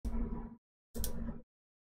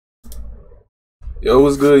Yo,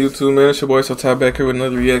 what's good, YouTube, man? It's your boy, so Ty back here with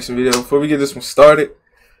another reaction video. Before we get this one started,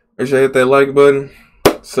 make sure you hit that like button,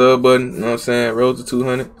 sub button, you know what I'm saying? Road to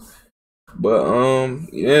 200. But,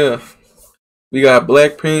 yeah. We got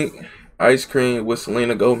Blackpink, Ice Cream with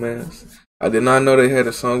Selena Gomez. I did not know they had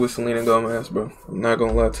a song with Selena Gomez, bro. I'm not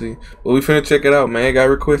gonna lie to you. But we finna check it out, man. It got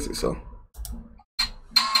requested, so.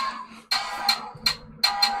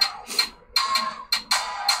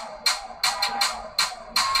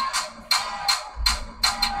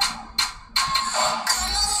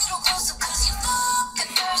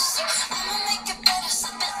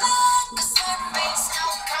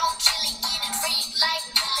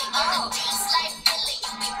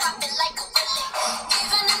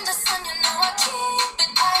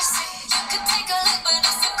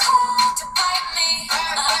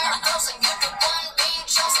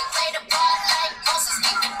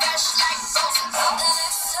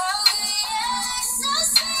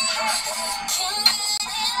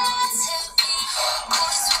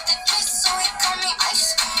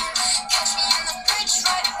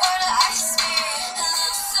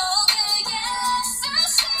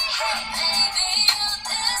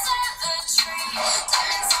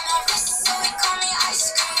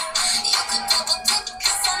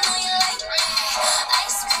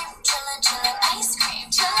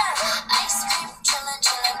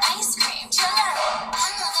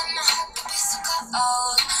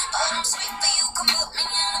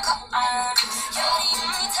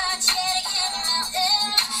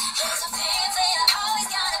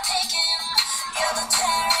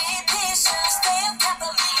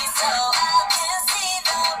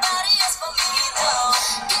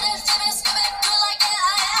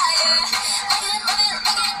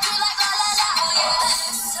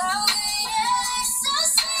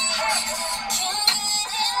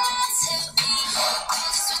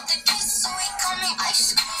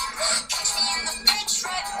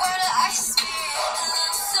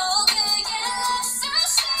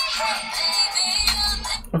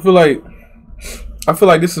 I feel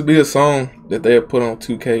like this would be a song that they put on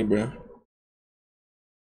 2K, bro.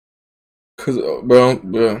 Cause,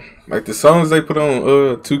 bro, like the songs they put on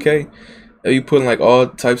 2K, they be putting like all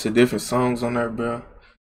types of different songs on there, bro.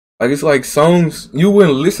 Like it's like songs you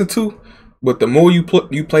wouldn't listen to, but the more you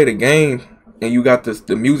play the game and you got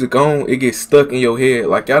the music on, it gets stuck in your head.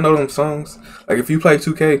 Like y'all know them songs. Like if you play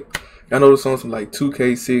 2K, y'all know the songs from like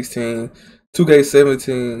 2K16,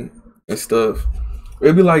 2K17 and stuff.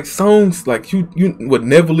 It'd be like songs like you would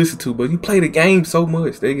never listen to, but you play the game so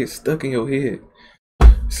much they get stuck in your head.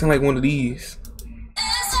 It sound like one of these.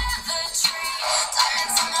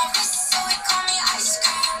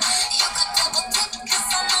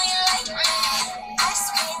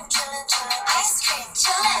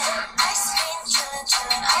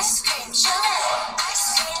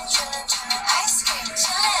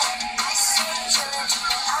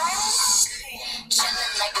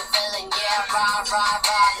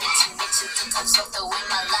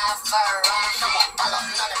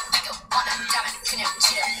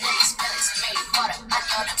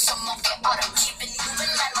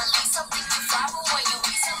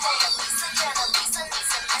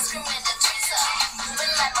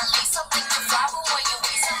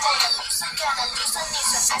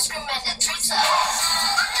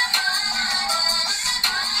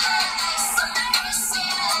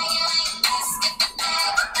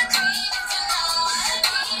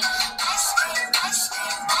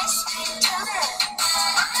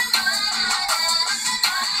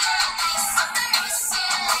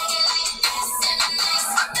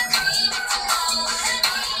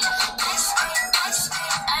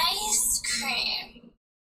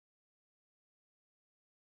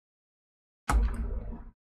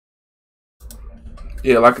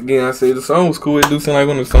 Yeah, like again, I said the song was cool. It do sound like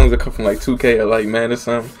one of the songs that come from like 2K or like Man or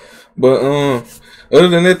something. But other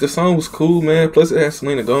than that, the song was cool, man. Plus it had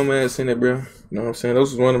Selena Gomez in it, bro. You know what I'm saying?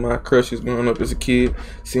 Those was one of my crushes growing up as a kid,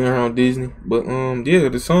 seeing her on Disney. But yeah,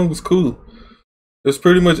 the song was cool. That's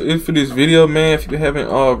pretty much it for this video, man. If you haven't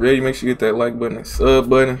already, make sure you hit that like button and sub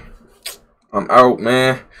button. I'm out,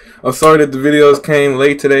 man. I'm sorry that the videos came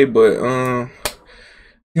late today, but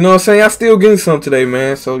you know what I'm saying? I still getting some today,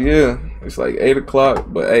 man. So yeah, it's like 8 o'clock,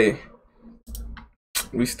 but hey,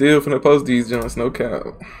 we still finna post these joints, no cap.